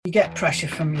You get pressure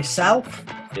from yourself.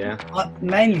 Yeah.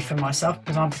 Mainly from myself,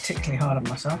 because I'm particularly hard on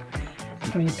myself.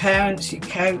 From your parents, your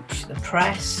coach, the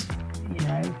press. You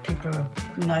know, people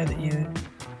know that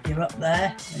you're up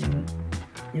there and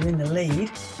you're in the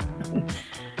lead.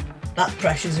 That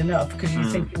pressure's enough, because you're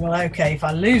thinking, well, okay, if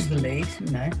I lose the lead,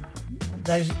 you know,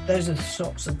 those are the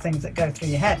sorts of things that go through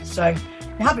your head. So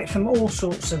you have it from all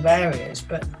sorts of areas,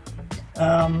 but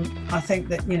I think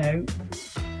that, you know,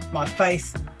 my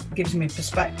faith gives me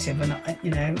perspective, and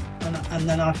you know, and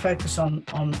then I focus on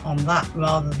that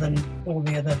rather than all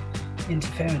the other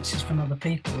interferences from other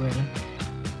people, really.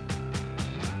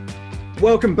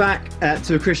 Welcome back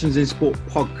to a Christians in Sport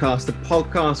podcast, the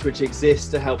podcast which exists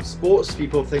to help sports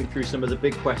people think through some of the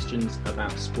big questions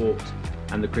about sport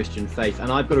and the Christian faith.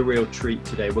 And I've got a real treat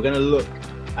today. We're going to look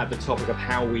at the topic of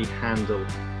how we handle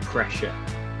pressure.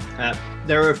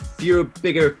 There are a few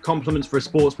bigger compliments for a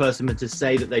sports person than to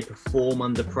say that they perform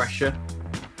under pressure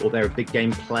or they're a big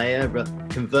game player. But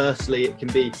conversely, it can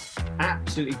be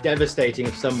absolutely devastating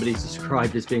if somebody's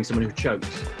described as being someone who chokes,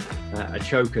 a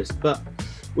chokers. But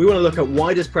we want to look at,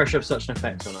 why does pressure have such an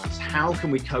effect on us? How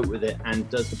can we cope with it? And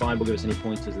does the Bible give us any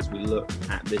pointers as we look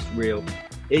at this real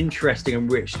interesting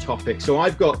and rich topic? So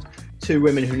I've got two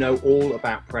women who know all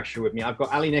about pressure with me. I've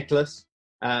got Ali Nicholas,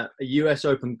 a US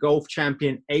Open golf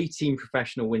champion, 18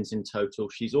 professional wins in total.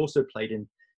 She's also played in,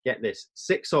 get this,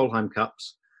 6 Solheim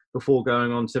Cups before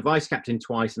going on to vice captain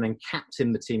twice and then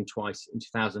captain the team twice in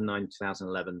 2009,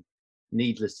 2011.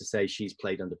 Needless to say, she's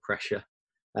played under pressure.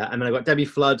 And then I've got Debbie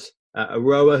Flood, a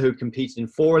rower who competed in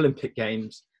 4 Olympic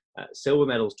Games, silver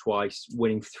medals twice,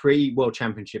 winning 3 World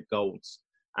Championship golds.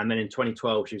 And then in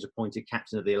 2012, she was appointed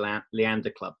captain of the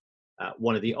Leander Club,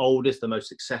 one of the oldest, the most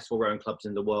successful rowing clubs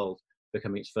in the world,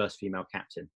 becoming its first female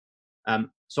captain.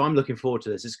 So I'm looking forward to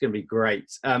this. It's going to be great.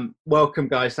 Welcome,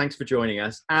 guys. Thanks for joining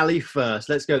us. Ali first.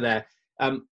 Let's go there.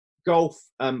 Golf,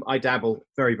 I dabble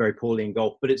very, very poorly in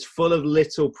golf, but it's full of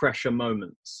little pressure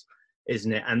moments,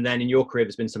 isn't it? And then in your career,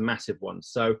 there's been some massive ones.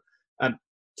 So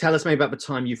tell us maybe about the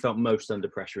time you felt most under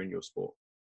pressure in your sport.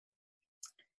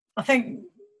 I think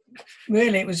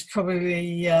really it was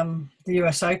probably the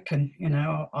US Open. You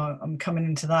know, I'm coming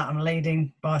into that, I'm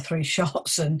leading by 3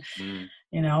 shots and,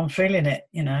 you know, I'm feeling it.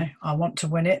 You know, I want to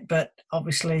win it, but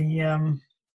obviously, you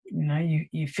know,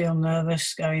 you feel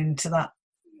nervous going into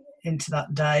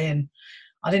that day, and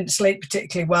I didn't sleep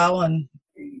particularly well, and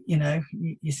you know,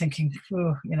 you're thinking,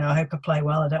 oh, you know, I hope I play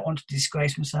well. I don't want to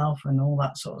disgrace myself and all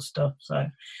that sort of stuff. So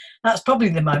that's probably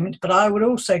the moment. But I would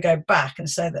also go back and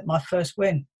say that my first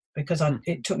win, because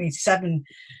it took me 7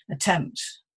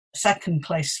 attempts, second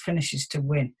place finishes to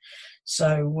win.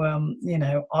 So, you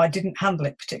know, I didn't handle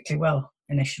it particularly well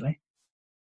initially.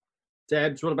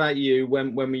 Debs, what about you?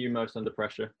 When were you most under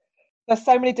pressure? There's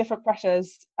so many different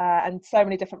pressures and so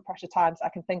many different pressure times I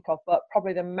can think of, but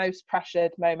probably the most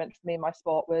pressured moment for me in my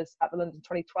sport was at the London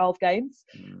 2012 Games.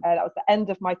 That was the end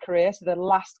of my career, so the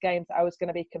last games that I was going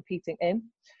to be competing in.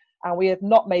 And we had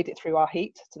not made it through our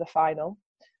heat to the final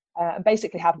and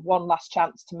basically had one last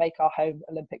chance to make our home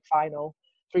Olympic final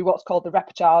through what's called the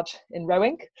repechage in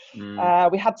rowing.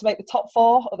 We had to make the top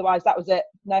 4, otherwise that was it,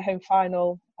 no home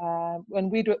final.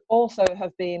 And we'd also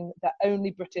have been the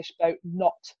only British boat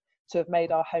not to have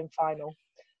made our home final.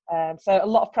 So a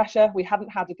lot of pressure. We hadn't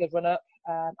had a good run-up.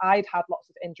 I'd had lots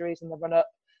of injuries in the run-up.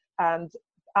 And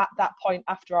at that point,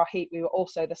 after our heat, we were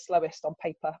also the slowest on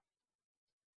paper.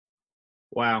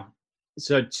 Wow.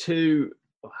 So two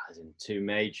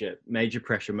major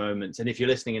pressure moments. And if you're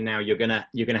listening and now you're gonna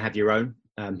have your own.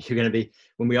 You're going to be,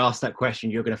 when we ask that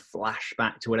question, you're going to flash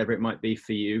back to whatever it might be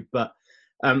for you. But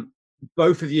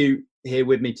both of you here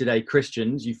with me today,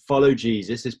 Christians, you follow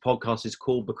Jesus. This podcast is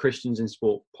called the Christians in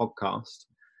Sport podcast.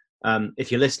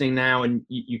 If you're listening now, and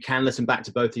you can listen back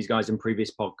to both these guys in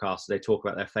previous podcasts, they talk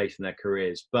about their faith and their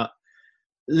careers. But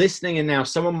listening in now,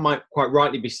 someone might quite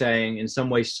rightly be saying, in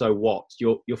some ways, so what?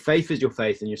 Your faith is your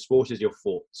faith and your sport is your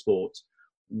sport.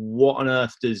 What on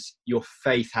earth does your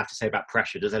faith have to say about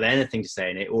pressure? Does it have anything to say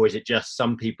in it? Or is it just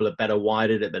some people are better wired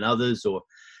at it than others, or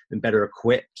been better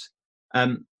equipped?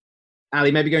 Ali,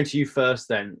 maybe going to you first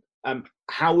then.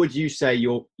 How would you say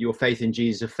your faith in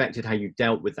Jesus affected how you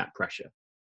dealt with that pressure?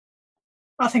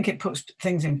 I think it puts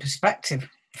things in perspective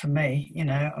for me. You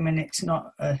know, I mean, it's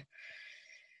not a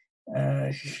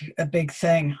big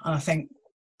thing. And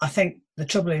I think the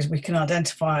trouble is we can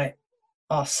identify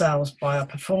ourselves by our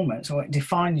performance, or it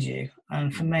defines you.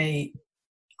 And for me,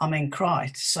 I'm in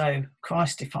Christ, so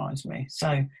Christ defines me.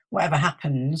 So whatever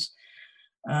happens,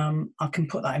 I can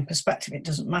put that in perspective. It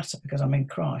doesn't matter because I'm in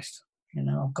Christ. You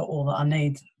know, I've got all that I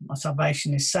need. My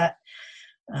salvation is set,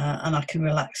 and I can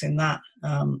relax in that.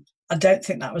 I don't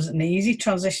think that was an easy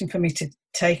transition for me to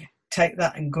take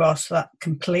that and grasp that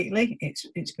completely.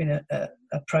 It's been a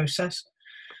process,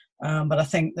 but I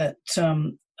think that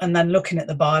and then looking at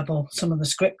the Bible, some of the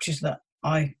scriptures that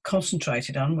I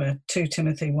concentrated on were 2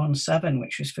 Timothy 1:7,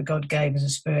 which was, for God gave us a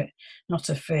spirit not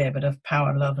of fear but of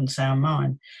power, love and sound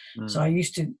mind. So I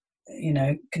used to,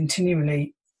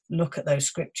 continually look at those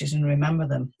scriptures and remember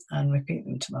them and repeat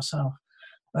them to myself.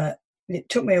 But it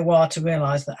took me a while to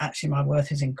realise that actually my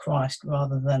worth is in Christ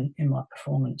rather than in my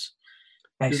performance.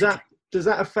 Basically. Does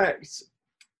that affect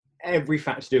every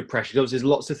factor to do with pressure? Because there's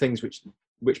lots of things which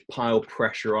pile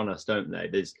pressure on us, don't they?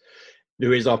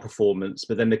 There is our performance,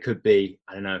 but then there could be,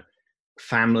 I don't know,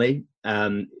 family.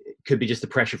 It could be just the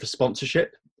pressure for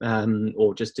sponsorship,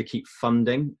 or just to keep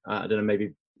funding. I don't know,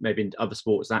 maybe in other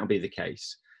sports that'll be the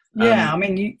case. Yeah, I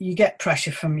mean, you get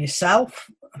pressure from yourself.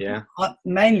 Yeah.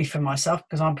 Mainly from myself,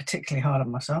 because I'm particularly hard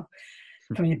on myself.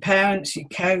 From your parents, your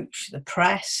coach, the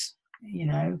press.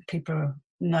 People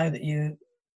know that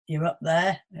you're up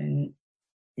there and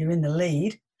you're in the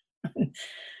lead.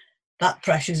 That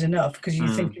pressure's enough, because you're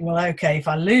thinking, well, okay, if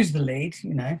I lose the lead,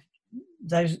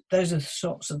 those are the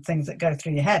sorts of things that go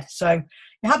through your head. So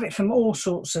you have it from all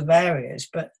sorts of areas,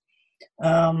 but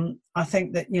I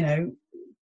think that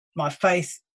my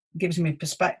faith gives me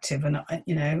perspective, and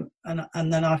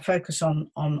and then I focus on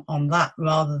that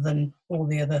rather than all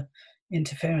the other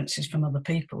interferences from other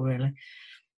people, really.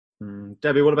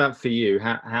 Debbie, what about for you?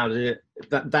 How did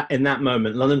that in that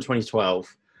moment, London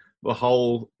 2012, the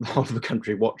whole of the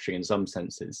country watching in some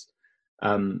senses,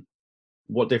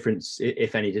 what difference,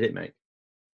 if any, did it make?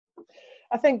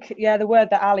 I think, the word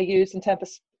that Ali used in terms of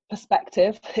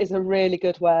perspective is a really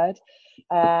good word.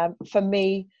 For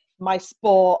me, my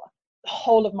sport, the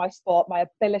whole of my sport, my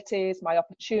abilities, my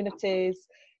opportunities,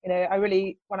 I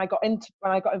really, when I got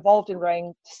involved in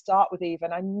rowing to start with,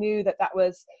 even, I knew that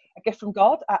was a gift from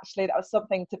God. Actually, that was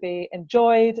something to be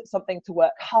enjoyed, something to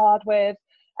work hard with.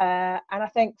 And I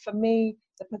think for me,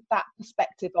 that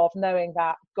perspective of knowing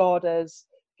that God has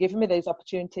given me these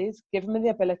opportunities, given me the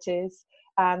abilities,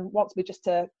 and wants me just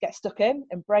to get stuck in,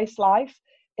 embrace life,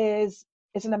 is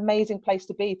an amazing place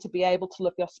to be able to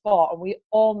love your sport. And we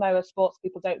all know, as sports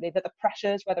people, don't we, that the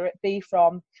pressures, whether it be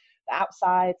from the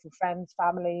outside, from friends,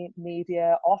 family,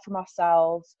 media, or from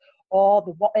ourselves, or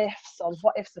the what ifs, or the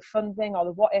what ifs of funding, or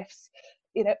the what ifs,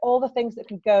 all the things that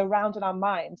can go around in our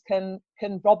minds can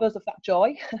rob us of that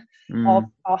joy of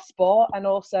our sport, and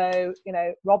also,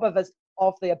 rob us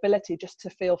of the ability just to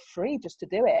feel free, just to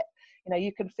do it.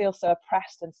 You can feel so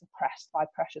oppressed and suppressed by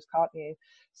pressures, can't you?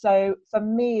 So for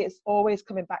me, it's always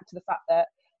coming back to the fact that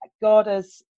God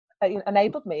has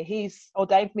enabled me. He's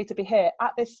ordained me to be here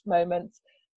at this moment,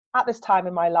 at this time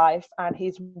in my life, and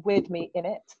he's with me in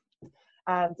it.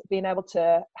 And being able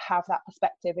to have that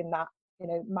perspective in that,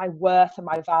 my worth and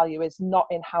my value is not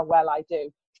in how well I do.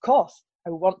 Of course,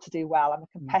 I want to do well. I'm a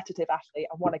competitive athlete.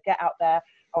 I want to get out there.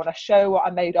 I want to show what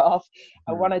I'm made of.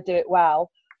 I want to do it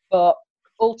well. But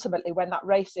ultimately, when that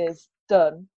race is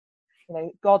done,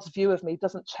 God's view of me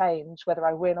doesn't change whether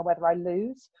I win or whether I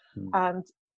lose. And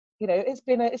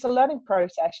it's a learning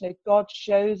process. God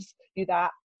shows you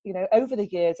that over the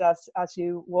years as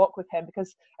you walk with him,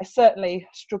 because I certainly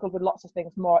struggled with lots of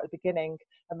things more at the beginning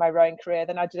of my rowing career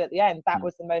than I did at the end. That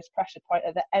was the most pressured point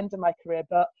at the end of my career,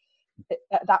 but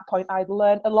at that point I'd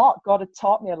learned a lot. God had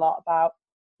taught me a lot about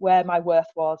where my worth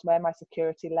was, where my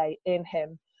security lay in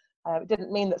him. It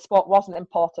didn't mean that sport wasn't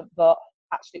important, but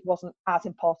actually it wasn't as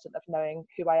important of knowing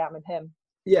who I am in him.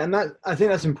 Yeah, and I think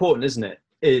that's important, isn't it?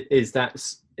 Is that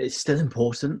it's still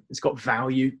important. It's got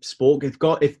value. Sport,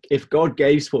 if God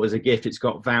gave sport as a gift, it's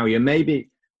got value. And maybe,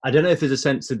 I don't know if there's a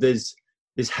sense that there's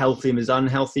healthy and there's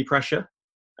unhealthy pressure.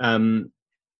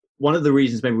 One of the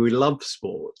reasons maybe we love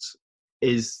sport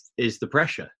is the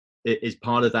pressure. It is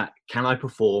part of that. Can I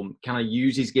perform? Can I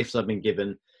use these gifts I've been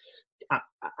given?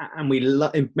 And we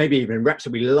love, maybe even in reps,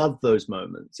 we love those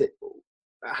moments.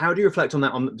 How do you reflect on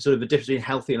that, on sort of the difference between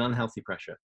healthy and unhealthy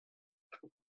pressure?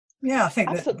 Yeah, I think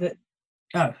that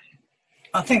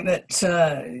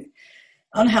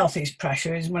unhealthy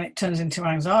pressure is when it turns into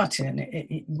anxiety, and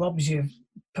it robs you of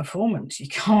performance. You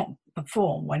can't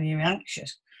perform when you're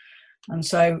anxious, and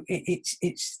so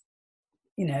it's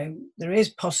there is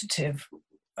positive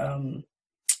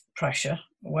pressure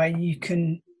where you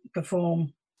can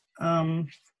perform.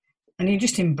 And you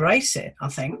just embrace it. I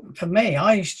think for me,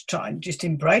 I used to try and just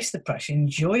embrace the pressure,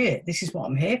 enjoy it. This is what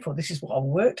I'm here for. This is what I've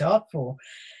worked hard for.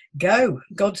 Go.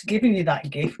 God's given you that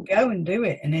gift. Go and do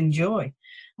it and enjoy.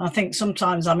 And I think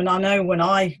sometimes, I know when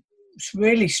I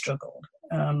really struggled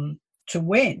to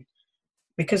win,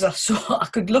 because I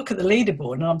could look at the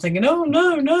leaderboard and I'm thinking, oh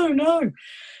no, no, no.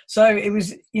 So it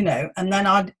was, and then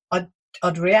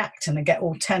I'd react and I'd get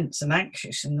all tense and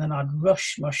anxious, and then I'd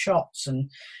rush my shots, and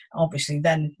obviously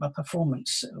then my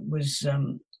performance was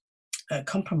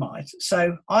compromised.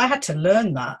 So I had to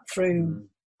learn that through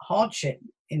hardship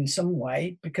in some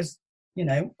way, because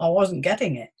I wasn't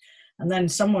getting it. And then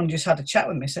someone just had a chat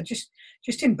with me, said,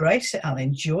 just embrace it, Ali,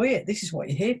 enjoy it. This is what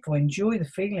you're here for. Enjoy the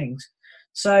feelings.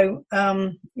 So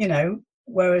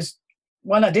whereas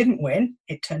when I didn't win,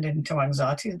 it turned into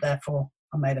anxiety, therefore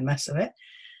I made a mess of it.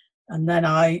 And then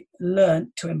I learned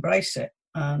to embrace it.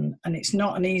 And it's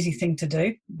not an easy thing to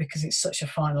do, because it's such a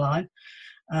fine line.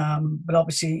 But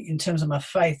obviously, in terms of my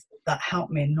faith, that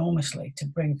helped me enormously to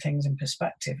bring things in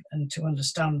perspective and to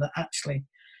understand that actually,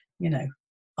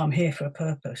 I'm here for a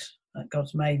purpose. That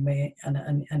God's made me,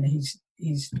 and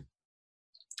He's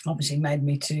obviously made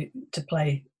me to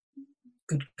play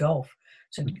good golf.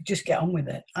 So just get on with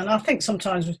it. And I think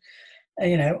sometimes,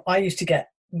 I used to get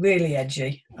really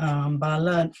edgy, but I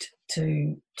learnt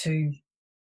to,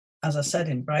 as I said,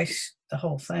 embrace the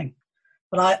whole thing.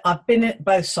 But I've been at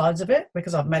both sides of it,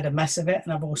 because I've made a mess of it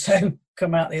and I've also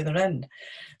come out the other end.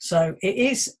 So it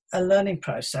is a learning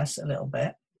process a little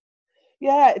bit.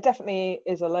 Yeah, it definitely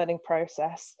is a learning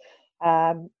process.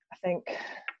 I think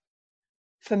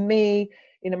for me,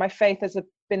 my faith has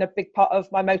been a big part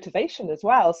of my motivation as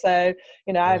well. So,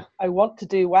 I want to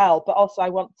do well, but also I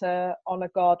want to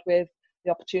honour God with the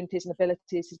opportunities and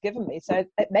abilities He's given me. So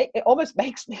it almost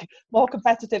makes me more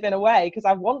competitive in a way, because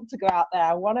I want to go out there.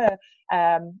 I want to,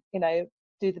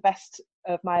 do the best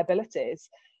of my abilities.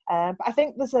 But I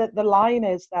think the line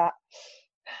is that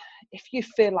if you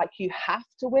feel like you have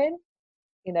to win,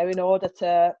 in order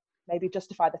to maybe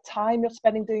justify the time you're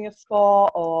spending doing your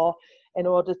sport, or in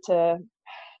order to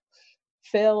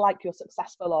feel like you're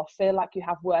successful or feel like you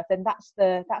have worth, then that's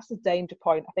the danger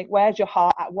point. I think, where's your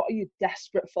heart at? What are you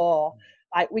desperate for?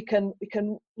 Like, we can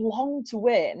long to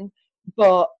win,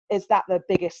 but is that the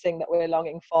biggest thing that we're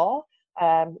longing for?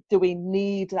 Do we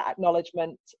need that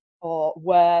acknowledgement or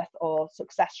worth or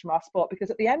success from our sport? Because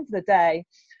at the end of the day,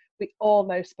 we all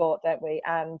know sport, don't we?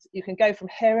 And you can go from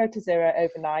hero to zero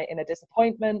overnight in a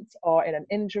disappointment or in an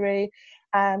injury.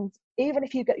 And even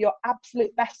if you get your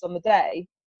absolute best on the day,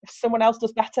 if someone else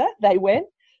does better, they win.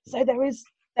 So there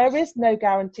is no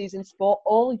guarantees in sport.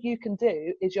 All you can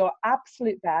do is your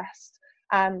absolute best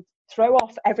and throw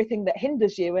off everything that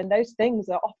hinders you. And those things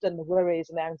are often the worries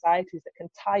and the anxieties that can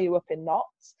tie you up in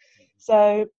knots.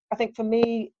 So I think for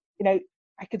me,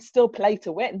 I could still play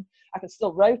to win. I can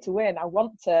still row to win. I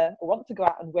want to go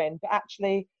out and win, but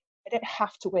actually I don't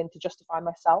have to win to justify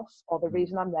myself or the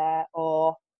reason I'm there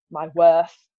or my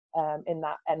worth in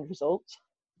that end result.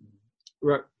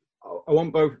 Right. I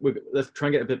want both. Let's try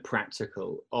and get a bit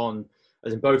practical on,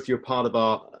 as in both you're part of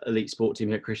our elite sport team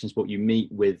here at Christian Sport. You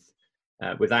meet with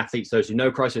athletes, those who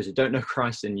know Christ, those who don't know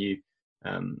Christ, and you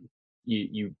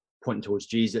point towards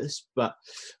Jesus. But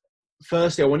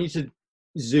firstly, I want you to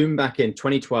zoom back in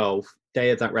 2012,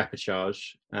 day of that repechage,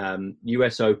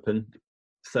 US Open,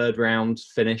 third round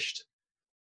finished.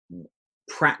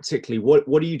 Practically, what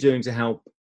are you doing to help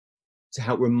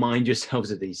remind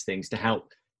yourselves of these things, to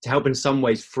help in some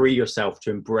ways free yourself to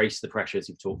embrace the pressures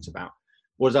you've talked about?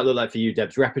 What does that look like for you,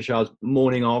 Debs? Repechage,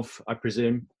 morning of, I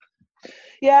presume?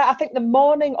 Yeah, I think the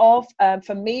morning of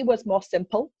for me was more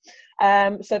simple.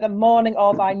 So the morning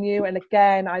of, I knew, and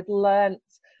again, I'd learnt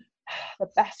the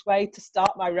best way to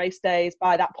start my race days.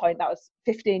 By that point, that was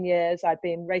 15 years. I'd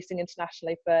been racing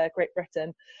internationally for Great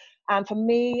Britain. And for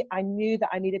me, I knew that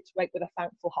I needed to wake with a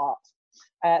thankful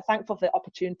heart, thankful for the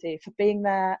opportunity, for being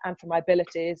there and for my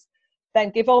abilities. Then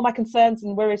give all my concerns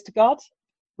and worries to God,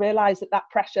 realise that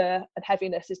pressure and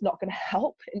heaviness is not going to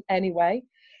help in any way.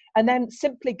 And then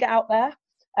simply get out there,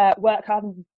 work hard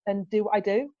and do what I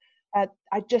do.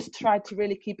 I just tried to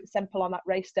really keep it simple on that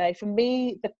race day. For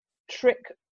me, the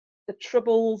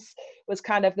troubles was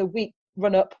kind of the week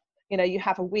run up. You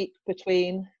have a week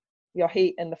between your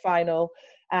heat and the final,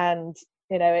 and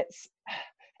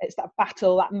it's that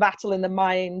battle in the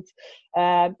mind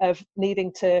of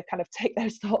needing to kind of take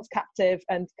those thoughts captive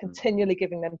and continually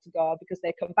giving them to God, because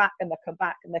they come back and they come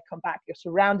back and they come back. You're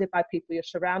surrounded by people, you're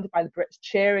surrounded by the Brits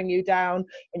cheering you down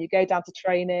when you go down to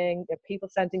training, people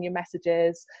sending you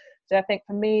messages. So I think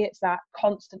for me, it's that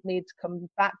constant need to come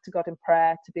back to God in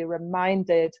prayer, to be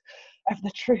reminded of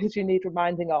the truths you need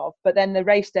reminding of. But then the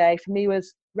race day for me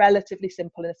was relatively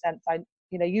simple in a sense.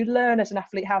 You learn as an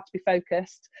athlete how to be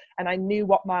focused, and I knew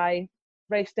what my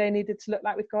race day needed to look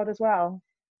like with God as well.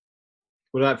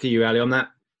 What about for you, Ali? On that,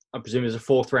 I presume it was a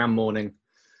fourth round morning.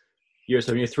 You're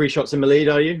 3 shots in the lead,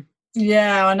 are you?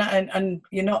 Yeah, and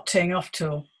you're not teeing off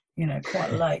till,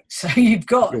 quite late. So you've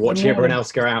got You're watching everyone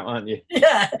else go out, aren't you?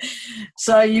 Yeah.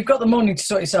 So you've got the morning to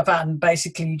sort yourself out, and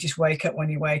basically you just wake up when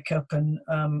you wake up. And,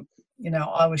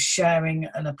 I was sharing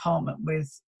an apartment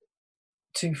with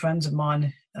two friends of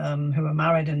mine who were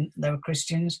married, and they were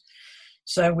Christians.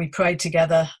 So we prayed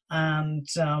together, and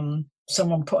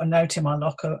someone put a note in my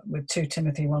locker with 2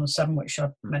 Timothy 1:7, which I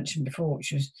mentioned before,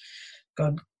 which was,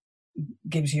 God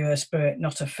gives you a spirit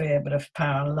not of fear but of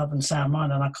power, love and sound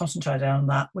mind, and I concentrated on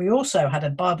that. We also had a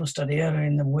Bible study earlier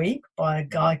in the week by a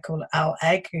guy called Al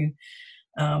Egg, who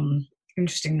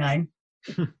interesting name,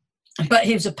 but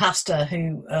he was a pastor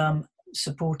who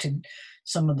supported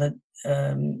some of the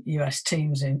US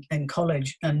teams in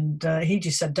college, and he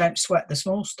just said, don't sweat the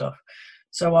small stuff.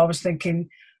 So I was thinking,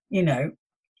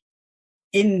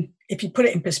 if you put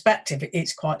it in perspective,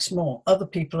 it's quite small. Other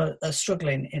people are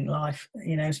struggling in life,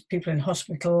 people in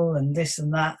hospital and this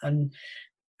and that, and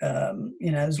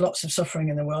there's lots of suffering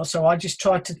in the world. So I just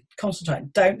tried to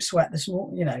concentrate. Don't sweat the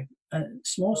small,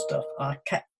 small stuff. I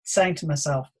kept saying to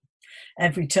myself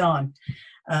every time,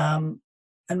 and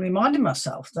reminding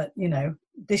myself that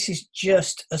this is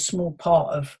just a small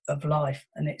part of life,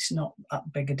 and it's not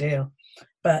that big a deal.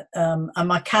 But and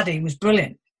my caddy was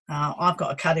brilliant. I've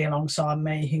got a caddy alongside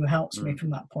me who helps me from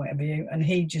that point of view, and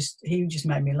he just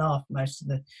made me laugh most of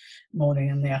the morning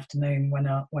and the afternoon when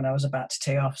I was about to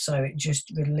tee off. So it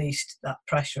just released that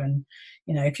pressure, and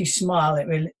if you smile,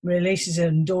 it releases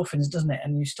endorphins, doesn't it?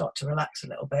 And you start to relax a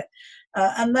little bit,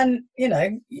 and then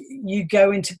you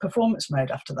go into performance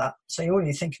mode after that. So all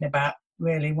you're thinking about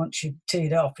really once you've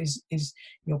teed off is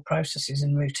your processes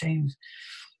and routines.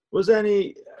 Was there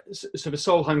any sort of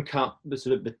Solheim Cup, the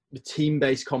sort of the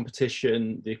team-based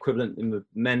competition, the equivalent in the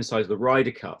men's side of the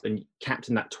Ryder Cup, and you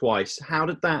captained that twice? How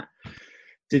did that?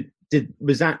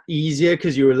 Was that easier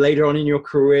because you were later on in your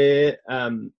career?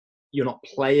 You're not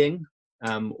playing,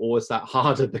 or was that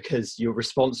harder because you're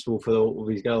responsible for all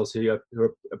these girls who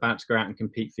are about to go out and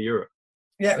compete for Europe?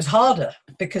 Yeah, it was harder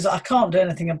because I can't do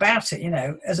anything about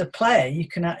it. As a player, you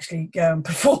can actually go and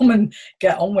perform and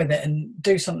get on with it and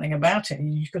do something about it.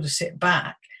 You've got to sit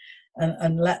back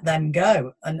and let them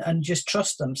go and just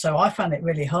trust them. So I found it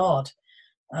really hard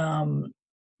from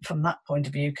that point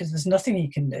of view because there's nothing you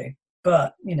can do.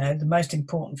 But, the most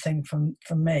important thing from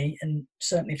me and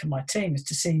certainly for my team is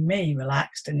to see me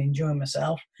relaxed and enjoy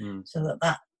myself so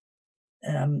that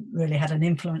really had an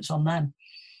influence on them.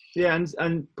 Yeah,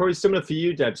 and probably similar for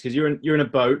you, Debs, because you're in a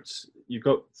boat. You've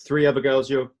got 3 other girls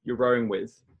you're rowing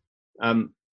with.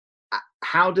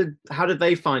 How did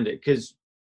they find it? Because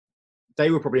they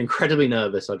were probably incredibly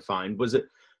nervous. I'd find was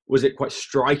it quite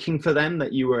striking for them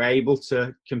that you were able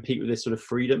to compete with this sort of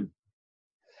freedom?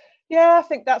 Yeah, I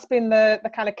think that's been the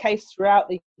kind of case throughout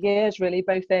the years, really,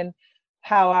 both in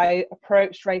how I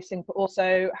approached racing, but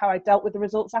also how I dealt with the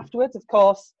results afterwards. Of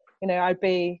course, I'd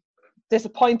be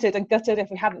disappointed and gutted if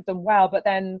we hadn't done well, but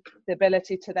then the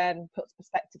ability to then put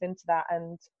perspective into that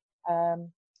and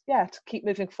to keep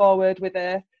moving forward with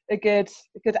a good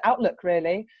outlook,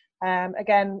 really.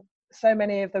 Again, so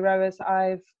many of the rowers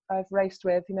I've raced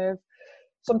with,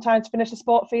 sometimes finish the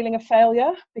sport feeling a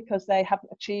failure because they haven't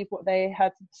achieved what they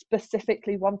had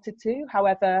specifically wanted to.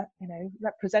 However,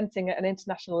 representing at an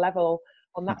international level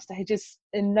on that stage is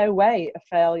in no way a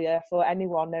failure for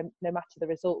anyone, no matter the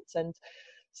results. And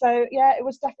so, yeah, it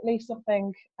was definitely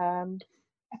something,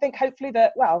 I think hopefully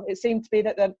it seemed to be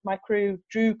that my crew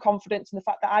drew confidence in the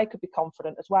fact that I could be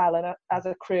confident as well. And as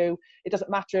a crew, it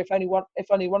doesn't matter if only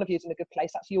one of you is in a good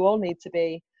place. Actually, you all need to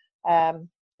be,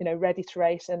 ready to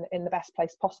race and in the best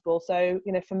place possible. So,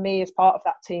 for me as part of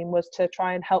that team was to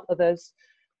try and help others,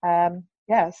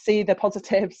 see the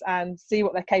positives and see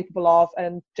what they're capable of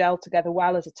and gel together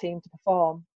well as a team to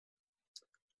perform.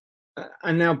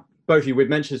 And now, both of you, we've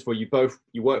mentioned this before,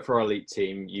 you work for our elite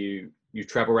team, you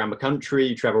travel around the country,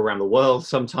 you travel around the world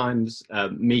sometimes,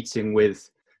 meeting with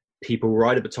people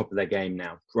right at the top of their game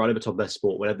now, right at the top of their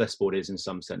sport, whatever their sport is in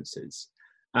some senses.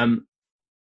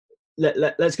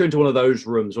 Let's go into one of those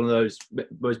rooms, one of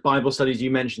those Bible studies you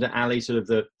mentioned at Ali, sort of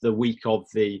the week of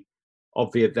the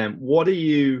event. What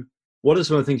are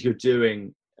some of the things you're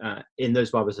doing in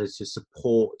those Bible studies to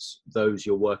support those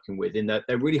you're working with?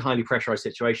 They're really highly pressurized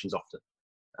situations often.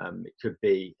 It could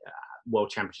be World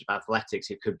Championship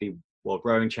Athletics, it could be World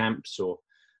Rowing Champs or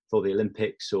for the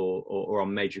Olympics or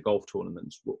on major golf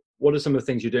tournaments. What are some of the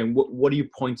things you're doing? What are you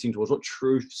pointing towards? What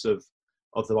truths of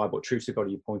the Bible, what truths of God are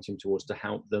you pointing towards to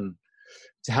help them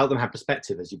have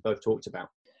perspective, as you both talked about?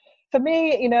 For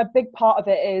me, a big part of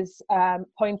it is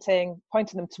pointing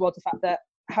them towards the fact that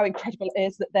how incredible it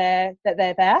is that they're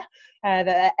there, that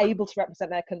they're able to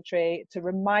represent their country, to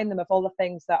remind them of all the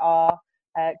things that are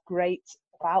great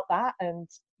about that. And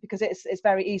because it's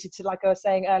very easy to, like I was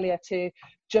saying earlier, to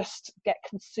just get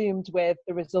consumed with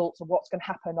the results of what's going to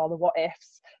happen or the what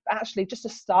ifs, but actually just to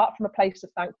start from a place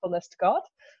of thankfulness to God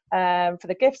for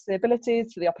the gifts, the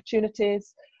abilities, for the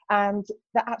opportunities, and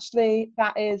that actually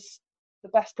that is the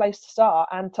best place to start,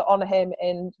 and to honour him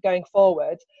in going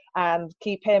forward and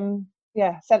keep him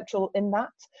central in that.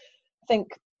 I think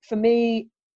for me,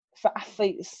 for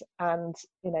athletes and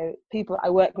people that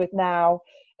I work with now,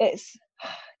 it's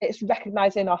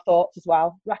recognising our thoughts as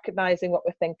well, recognising what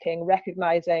we're thinking,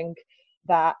 recognising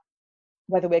that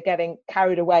whether we're getting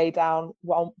carried away down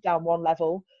one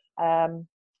level, and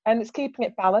it's keeping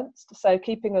it balanced, so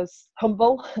keeping us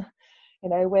humble.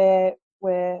 We're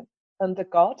under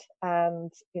God,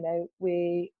 and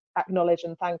we acknowledge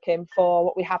and thank him for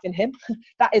what we have in him.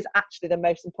 That is actually the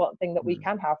most important thing that we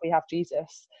can have. We have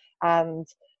Jesus, and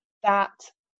that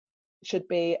should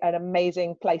be an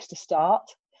amazing place to start,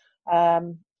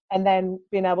 and then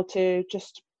being able to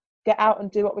just get out and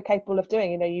do what we're capable of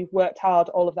doing. You've worked hard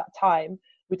all of that time.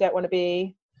 We don't want to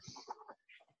be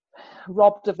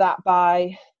robbed of that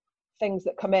by things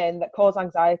that come in that cause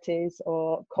anxieties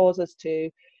or cause us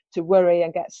to worry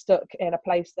and get stuck in a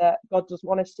place that God doesn't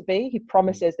want us to be. He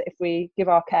promises that if we give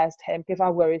our cares to him, give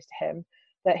our worries to him,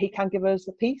 that he can give us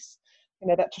the peace,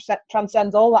 that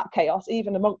transcends all that chaos,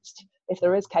 even amongst, if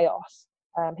there is chaos,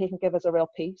 he can give us a real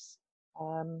peace.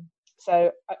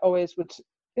 So I always would,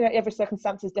 every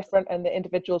circumstance is different, and the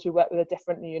individuals we work with are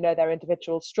different, and their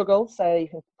individual struggles, so you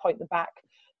can point them back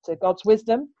to God's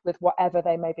wisdom with whatever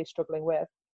they may be struggling with.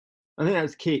 I think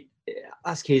that's key.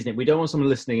 That's key, isn't it? We don't want someone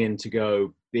listening in to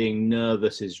go, being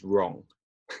nervous is wrong.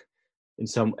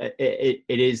 It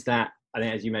is that, I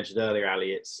think, as you mentioned earlier,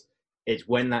 Ali, it's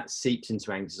when that seeps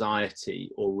into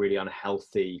anxiety or really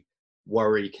unhealthy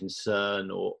worry, concern,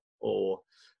 or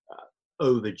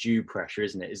overdue pressure,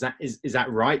 isn't it? Is that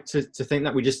right to think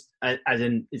that we just, as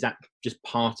in, is that just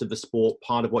part of the sport,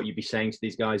 part of what you'd be saying to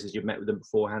these guys as you've met with them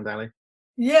beforehand, Ali?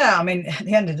 Yeah, I mean, at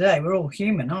the end of the day, we're all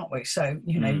human, aren't we? So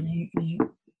you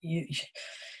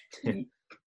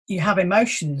have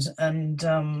emotions, and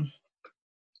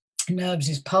nerves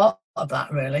is part of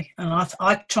that, really. And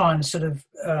I try and sort of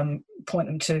point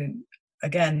them to,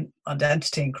 again,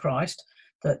 identity in Christ,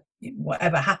 that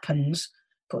whatever happens,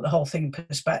 put the whole thing in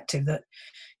perspective, that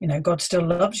God still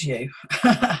loves you,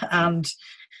 and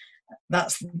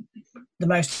that's the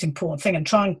most important thing, and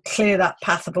try and clear that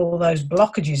path of all those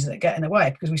blockages that get in the way,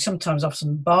 because we sometimes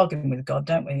often bargain with God,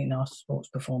 don't we, in our sports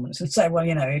performance, and say, well,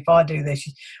 if I do this,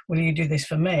 will you do this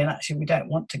for me? And actually we don't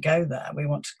want to go there. We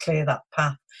want to clear that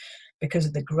path because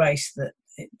of the grace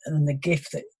and the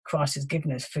gift that Christ has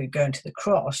given us through going to the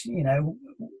cross.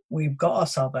 We've got our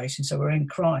salvation, so we're in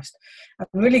Christ, and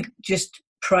really just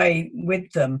pray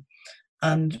with them.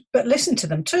 But listen to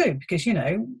them too, because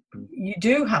you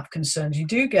do have concerns, you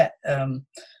do get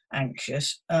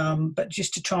anxious, but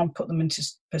just to try and put them into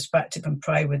perspective and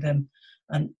pray with them,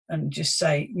 and just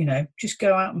say, just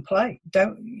go out and play.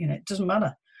 Don't, it doesn't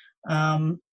matter.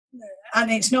 And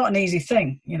it's not an easy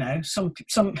thing. Some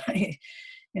they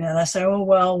say, oh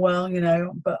well,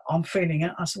 but I'm feeling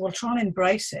it. I said, well, try and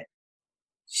embrace it.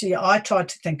 See, I tried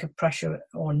to think of pressure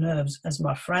or nerves as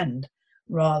my friend,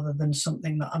 rather than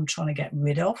something that I'm trying to get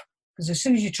rid of. Because as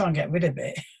soon as you try and get rid of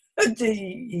it,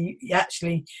 it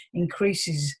actually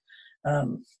increases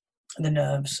the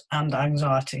nerves and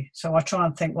anxiety. So I try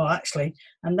and think, well, actually,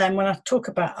 and then when I talk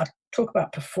about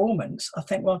performance, I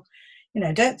think, well,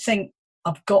 don't think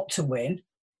I've got to win.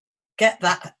 Get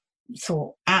that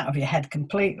thought out of your head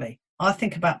completely. I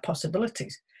think about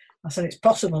possibilities. I said it's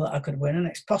possible that I could win, and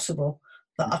it's possible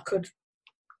that I could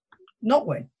not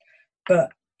win.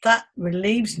 But that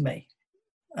relieves me.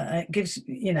 It gives,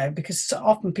 because so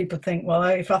often people think, well,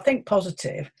 if I think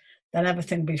positive, then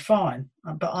everything will be fine.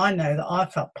 But I know that I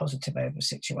felt positive over a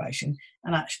situation,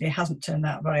 and actually it hasn't turned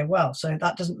out very well. So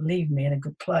that doesn't leave me in a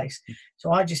good place.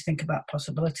 So I just think about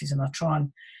possibilities, and I try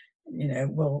and,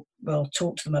 we'll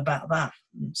talk to them about that.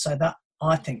 So that,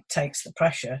 I think, takes the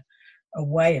pressure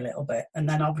away a little bit, and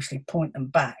then obviously point them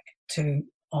back to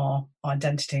our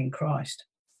identity in Christ.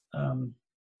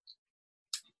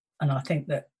 And I think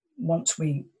that once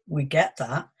we get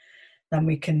that, then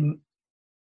we can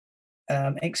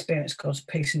experience God's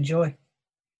peace and joy.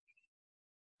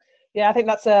 Yeah, I think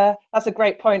that's a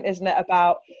great point, isn't it,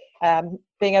 about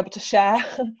being able to share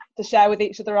with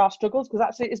each other our struggles, because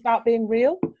actually it's about being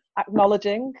real,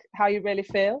 acknowledging how you really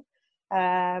feel,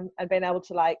 and being able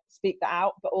to speak that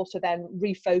out, but also then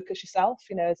refocus yourself.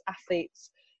 As athletes,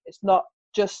 it's not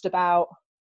just about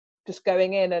just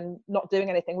going in and not doing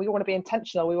anything. We want to be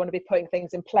intentional. We want to be putting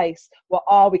things in place. What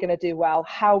are we going to do well?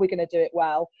 How are we going to do it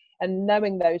well? And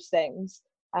knowing those things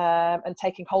and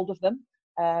taking hold of them.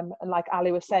 And like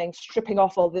Ali was saying, stripping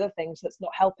off all the other things that's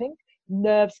not helping.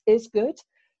 Nerves is good.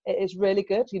 It is really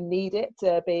good. You need it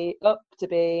to be up, to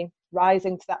be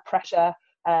rising to that pressure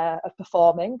of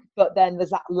performing. But then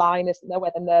there's that line, isn't there,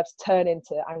 where the nerves turn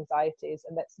into anxieties,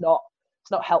 and it's not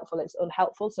helpful, it's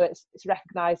unhelpful. So it's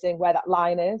recognizing where that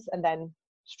line is, and then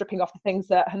stripping off the things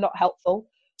that are not helpful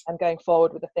and going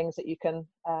forward with the things that you can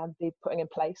be putting in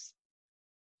place.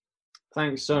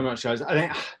 Thanks so much, guys. I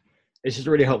think it's just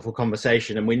a really helpful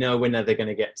conversation, and we know we're never going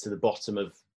to get to the bottom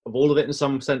of all of it in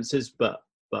some senses, but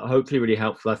hopefully really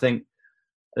helpful. I think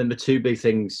the two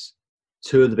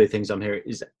of the big things I'm hearing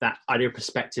is that idea of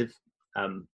perspective,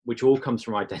 which all comes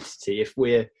from identity. If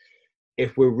we're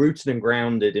rooted and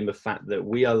grounded in the fact that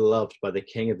we are loved by the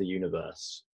King of the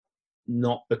universe,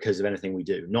 not because of anything we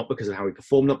do, not because of how we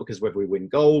perform, not because whether we win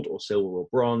gold or silver or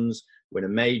bronze, win a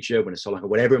major, win a Solheim Cup,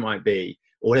 whatever it might be,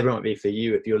 or whatever it might be for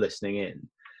you if you're listening in,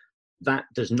 that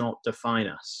does not define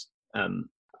us.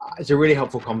 It's a really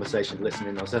helpful conversation to listen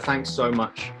in. So thanks so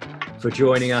much for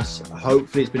joining us.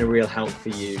 Hopefully it's been a real help for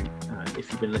you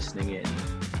if you've been listening in.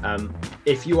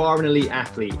 If you are an elite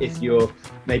athlete, if you're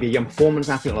maybe a young performance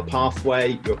athlete on a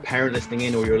pathway, you're a parent listening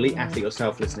in, or you're an elite athlete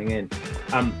yourself listening in,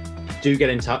 do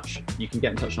get in touch. You can get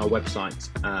in touch on our website.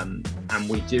 And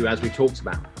we do, as we talked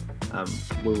about,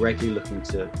 we're regularly looking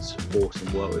to support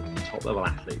and work with top level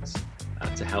athletes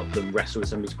to help them wrestle with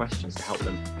some of these questions, to help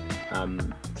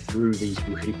them through these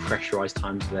really pressurized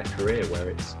times of their career where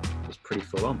it's pretty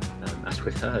full on. As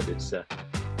we've heard, there's a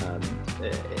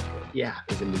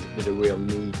real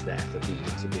need there for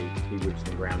people to be rooted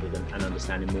and grounded and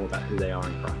understanding more about who they are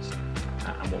in Christ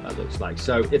and what that looks like.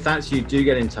 So if that's you, do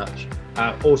get in touch.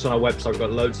 Also on our website, we've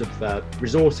got loads of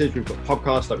resources. We've got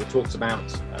podcasts like we talked about.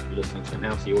 If you're listening to it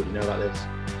now, so you already know about this.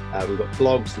 We've got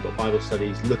blogs, we've got Bible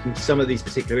studies, looking at some of these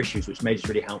particular issues, which may just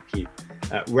really help you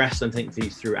wrestle and think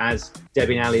these through, as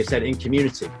Debbie and Ali have said, in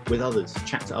community with others,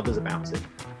 chat to others about it.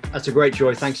 That's a great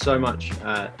joy. Thanks so much,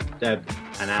 Deb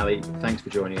and Ali. Thanks for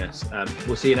joining us.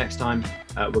 We'll see you next time.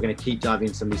 We're going to keep diving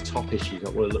into some of these top issues,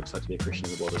 like what it looks like to be a Christian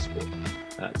in the world of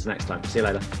sport. Till next time. See you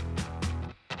later.